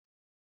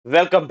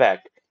Welcome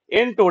back.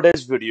 In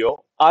today's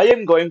video, I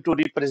am going to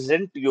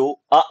represent you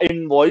a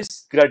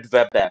Invoice CRUD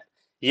Web App.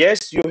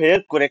 Yes, you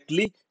hear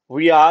correctly.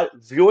 We are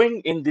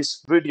viewing in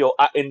this video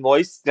a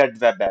Invoice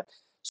CRUD Web App.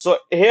 So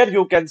here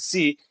you can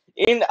see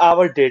in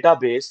our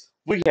database,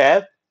 we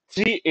have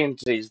three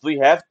entries. We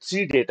have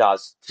three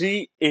datas,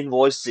 three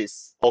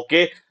invoices.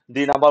 Okay.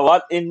 The number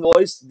one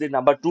invoice, the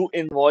number two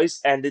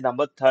invoice, and the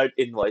number third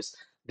invoice.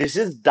 This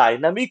is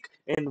dynamic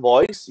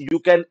invoice. You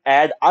can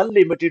add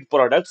unlimited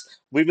products.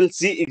 We will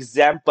see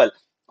example.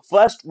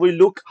 First, we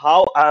look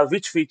how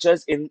which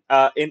features in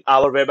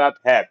our web app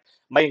have.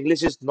 My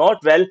English is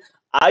not well.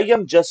 I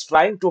am just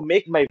trying to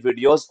make my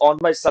videos on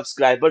my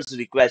subscribers'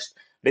 request.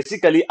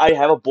 Basically, I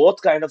have a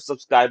both kind of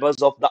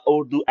subscribers of the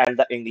Urdu and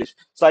the English.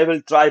 So I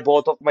will try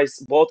both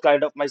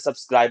kind of my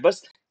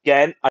subscribers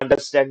can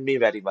understand me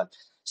very well.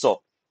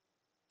 So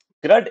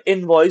CRUD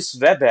Invoice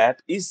Web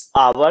App is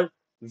our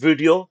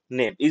video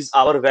name, is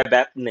our web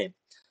app name.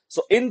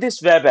 So in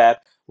this web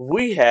app,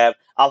 we have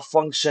a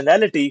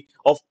functionality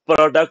of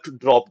product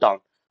drop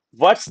down.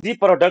 What's the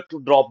product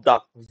drop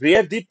down?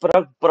 Where the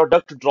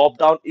product drop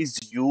down is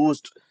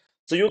used.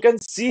 So you can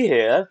see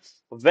here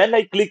when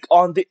I click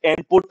on the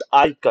input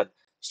icon.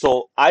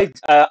 So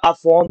a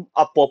form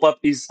a pop-up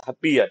is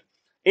appear.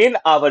 In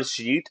our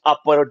sheet, a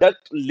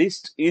product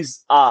list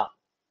is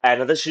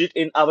another sheet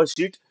in our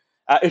sheet.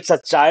 It's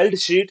a child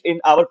sheet in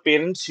our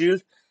parent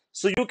sheet.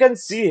 So you can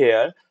see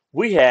here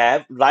we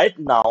have right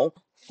now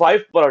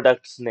five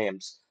products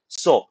names.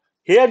 So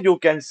here you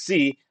can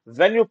see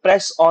when you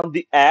press on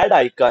the add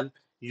icon,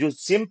 you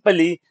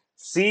simply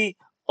see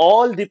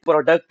all the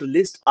product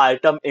list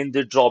item in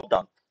the drop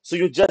down. So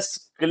you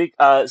just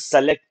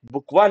select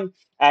book one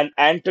and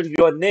enter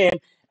your name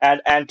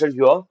and enter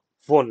your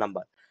phone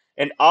number.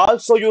 And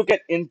also you can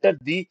enter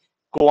the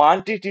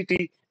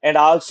quantity and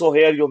also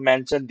here you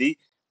mention the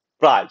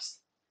price.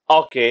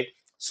 Okay,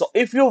 so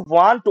if you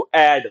want to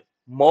add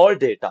more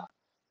data,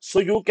 so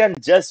you can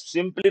just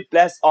simply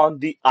press on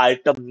the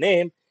item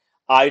name,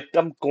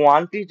 item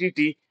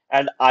quantity,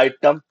 and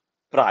item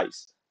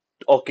price.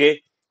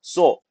 Okay,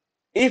 so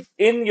if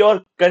in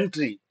your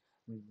country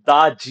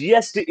the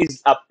GST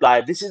is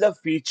applied, this is a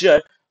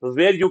feature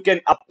where you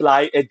can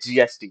apply a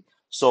GST.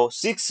 So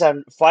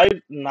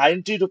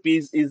 590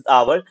 rupees is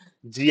our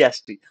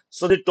GST.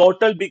 So the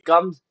total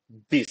becomes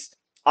this.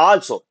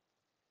 Also,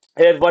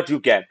 here what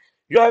you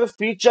have a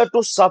feature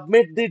to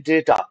submit the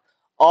data,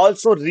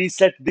 also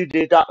reset the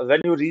data.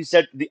 When you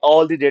reset, the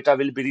all the data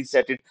will be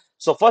resetted.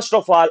 So first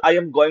of all, I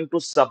am going to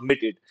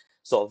submit it.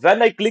 So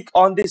when I click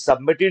on the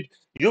submitted,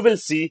 you will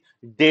see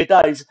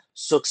data is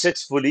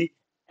successfully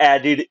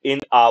added in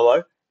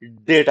our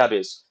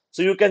database.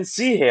 So you can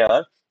see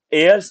here,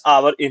 here's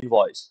our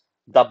invoice,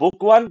 the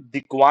book one,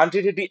 the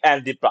quantity,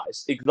 and the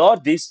price. Ignore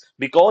this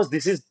because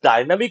this is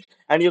dynamic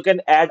and you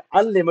can add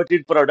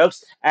unlimited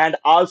products and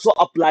also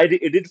apply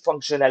the edit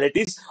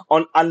functionalities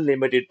on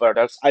unlimited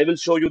products. I will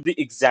show you the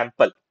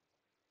example.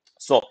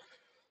 So,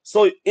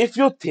 so if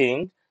you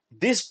think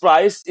this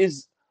price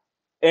is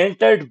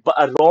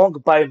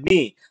wrong by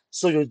me,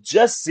 so you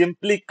just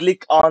simply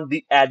click on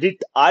the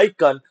edit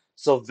icon.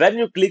 So when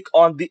you click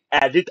on the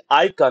edit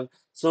icon,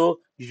 so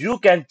you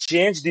can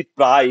change the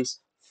price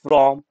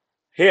from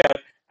here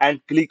and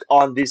click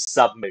on this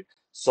submit.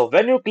 So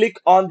when you click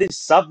on this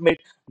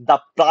submit, the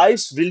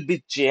price will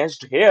be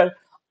changed here.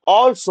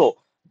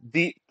 Also,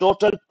 the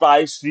total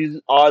price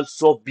will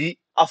also be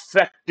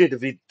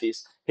affected with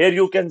this. Here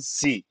you can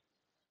see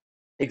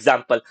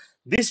example,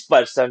 this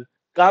person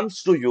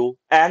comes to you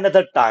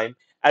another time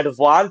and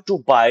want to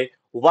buy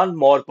one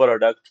more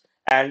product,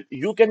 and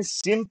you can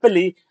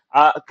simply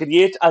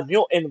create a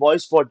new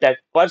invoice for that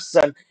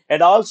person,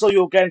 and also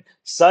you can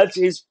search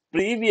his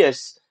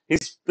previous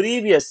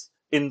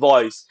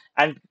invoice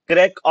and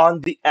click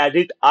on the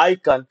edit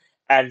icon.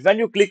 And when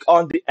you click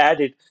on the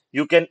edit,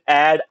 you can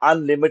add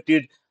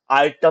unlimited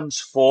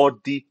items for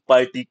the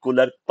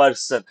particular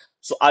person.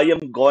 So I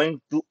am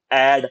going to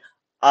add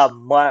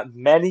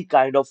many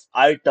kind of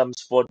items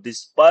for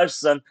this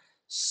person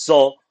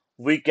so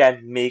we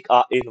can make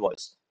our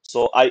invoice.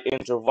 So I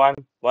enter one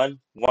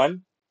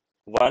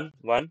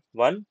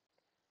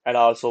and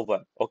also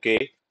one.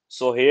 Okay,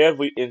 so here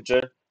we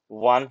enter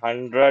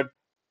 100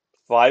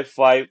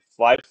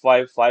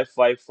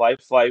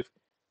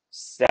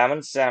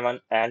 7 7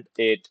 and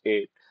 8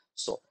 8.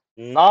 So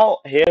now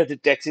here the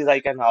taxes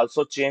I can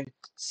also change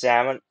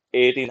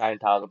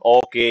 789,000.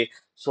 Okay,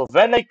 so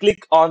when I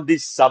click on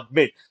this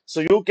submit,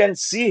 so you can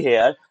see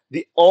here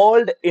the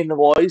old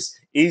invoice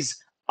is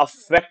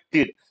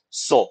affected.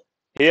 So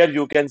here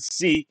you can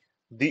see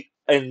the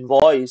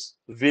invoice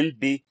will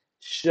be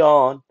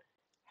shown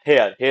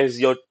here. Here's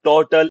your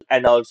total,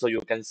 and also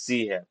you can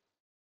see here.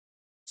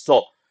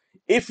 So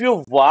if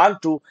you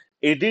want to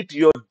edit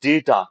your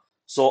data,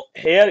 so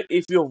here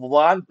if you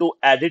want to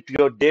edit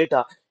your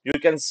data, you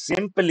can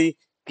simply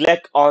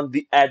click on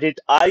the edit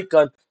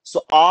icon.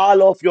 So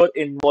all of your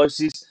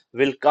invoices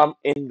will come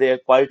in their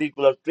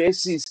particular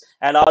places,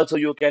 and also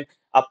you can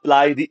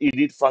apply the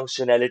edit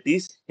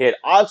functionalities here.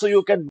 Also,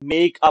 you can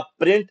make a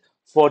print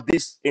for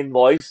this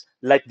invoice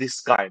like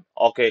this kind.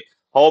 Okay,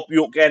 hope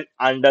you can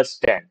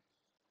understand.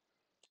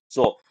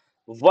 So,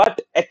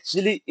 what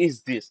actually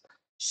is this?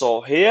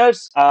 So,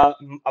 here's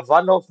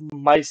one of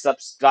my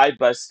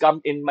subscribers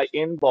come in my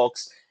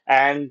inbox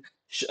and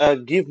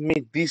give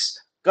me this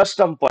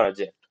custom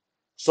project.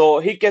 So,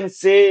 he can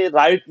say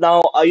right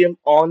now I am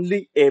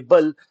only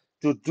able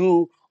to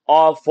do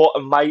for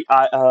my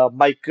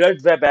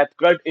CRUD web app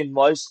CRUD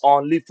invoice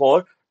only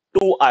for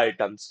two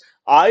items.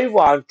 I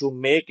want to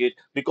make it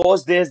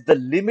because there's the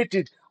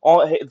limited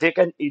or they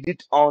can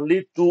edit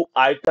only two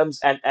items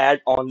and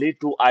add only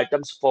two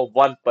items for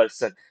one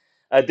person.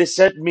 They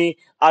said me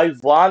I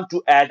want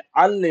to add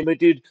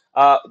unlimited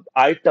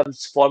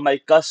items for my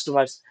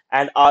customers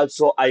and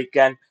also I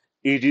can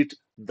edit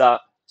the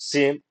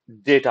same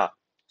data.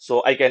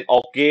 So I can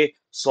okay.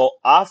 So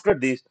after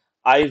this,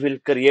 I will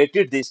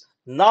created this.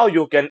 Now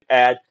you can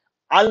add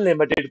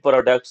unlimited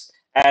products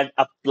and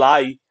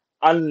apply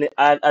and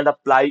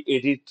apply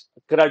edit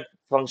CRUD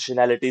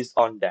functionalities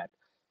on that.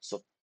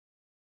 So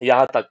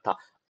यहाँ तक था।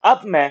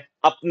 अब मैं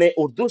अपने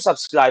Urdu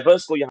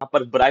subscribers को यहाँ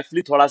पर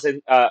brightly थोड़ा सा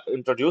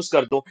इंट्रोड्यूस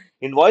कर दूं।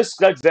 इनवॉइस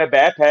क्लड वेब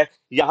ऐप है।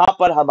 यहाँ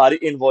पर हमारी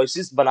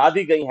इनवॉइसेस बना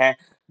दी गई हैं,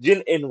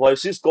 जिन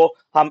इनवॉइसेस को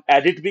हम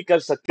एडिट भी कर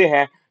सकते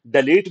हैं,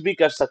 डिलीट भी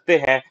कर सकते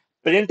हैं,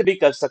 प्रिंट भी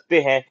कर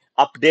सकते हैं,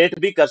 अपडेट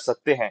भी कर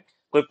सकते हैं।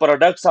 कोई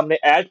प्रोडक्ट्स हमने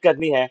ऐड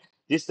करनी है,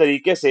 जिस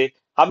तरीके से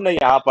हमने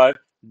यहाँ पर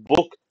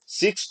बुक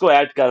 6 को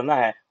ऐड करना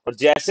है और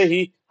जैसे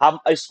ही हम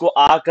इसको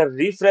आकर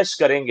रिफ्रेश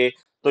करेंगे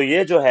तो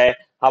ये जो है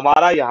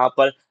हमारा यहाँ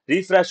पर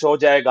रिफ्रेश हो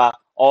जाएगा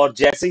और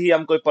जैसे ही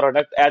हम कोई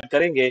प्रोडक्ट ऐड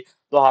करेंगे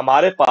तो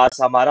हमारे पास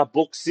हमारा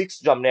बुक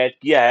 6 जो हमने ऐड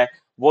किया है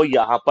वो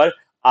यहाँ पर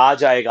आ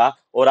जाएगा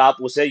और आप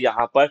उसे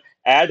यहाँ पर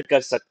ऐड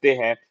कर सकते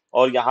हैं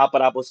और यहाँ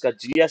पर आप उसका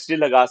जीएसटी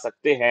लगा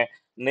सकते हैं,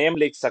 नेम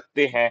लिख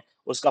सकते हैं,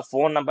 उसका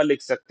फोन नंबर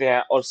लिख सकते हैं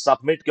और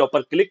सबमिट के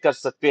ऊपर क्लिक कर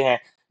सकते हैं।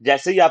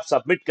 जैसे ही आप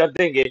सबमिट कर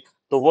देंगे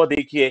तो वो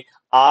देखिए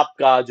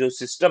आपका जो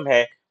सिस्टम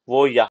है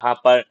वो यहाँ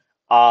पर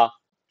आ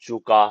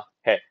चुका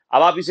है।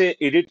 अब आप इसे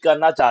एडिट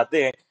करना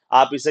चाहते हैं,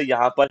 आप इसे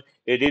यहाँ पर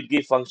एडिट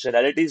की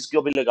फंक्शनैलिटीज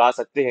को भी लगा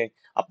सकते हैं,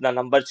 अपना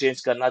नंबर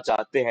चेंज करना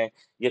चाहते हैं,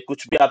 ये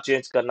कुछ भी आप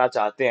चेंज करना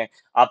चाहते हैं,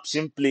 आप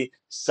सिंपली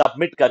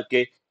सबमिट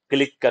करके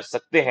क्लिक कर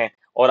सकते हैं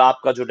और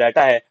आपका जो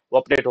डाटा है वो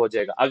अपडेट हो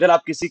जाएगा। अगर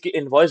आप किसी की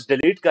इनवॉइस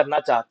डिलीट करना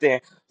चाहते हैं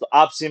तो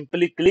आप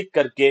सिंपली क्लिक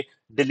करके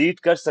डिलीट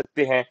कर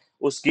सकते हैं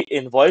उसकी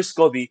इनवॉइस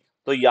को भी,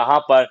 तो यहाँ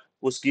पर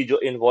उसकी जो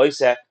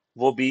इनवॉइस है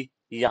वो भी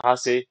यहाँ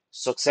से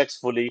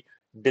सक्सेसफुली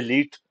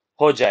डिलीट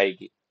हो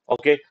जाएगी।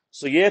 ओके,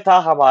 सो ये था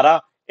हमारा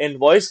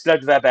invoice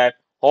CRUD web app.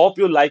 Hope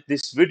you like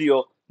this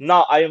video. Now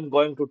I am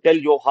going to tell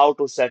you how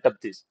to set up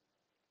this.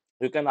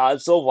 You can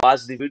also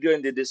watch the video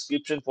in the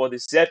description for the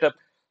setup.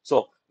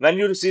 So when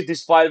you receive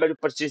this file, when you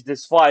purchase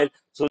this file,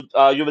 so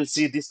you will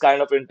see this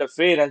kind of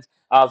interference.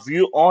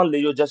 View only,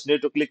 you just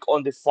need to click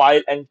on the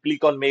file and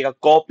click on make a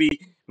copy.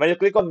 When you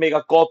click on make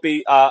a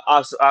copy,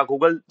 as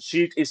Google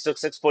Sheet is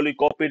successfully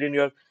copied in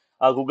your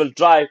Google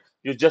Drive,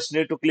 you just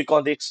need to click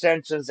on the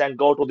extensions and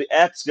go to the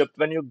app script.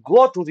 When you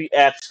go to the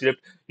app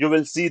script, you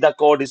will see the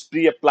code is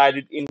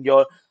pre-applied in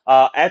your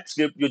app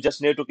script. You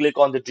just need to click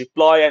on the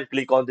deploy and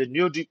click on the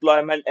new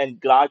deployment and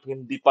grant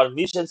him the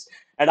permissions.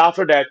 And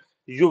after that,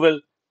 you will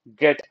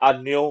get a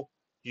new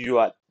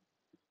URL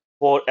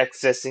for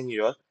accessing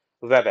your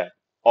web app.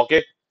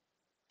 Okay.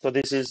 So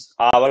this is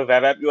our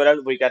web app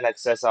URL. We can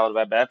access our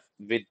web app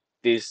with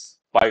this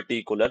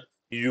particular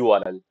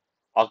URL.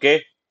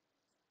 Okay.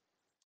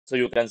 So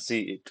you can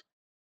see it.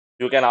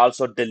 You can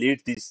also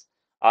delete this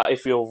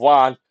if you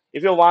want.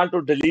 If you want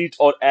to delete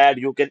or add,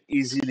 you can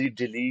easily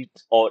delete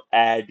or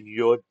add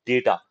your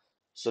data.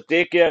 So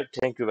take care.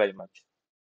 Thank you very much.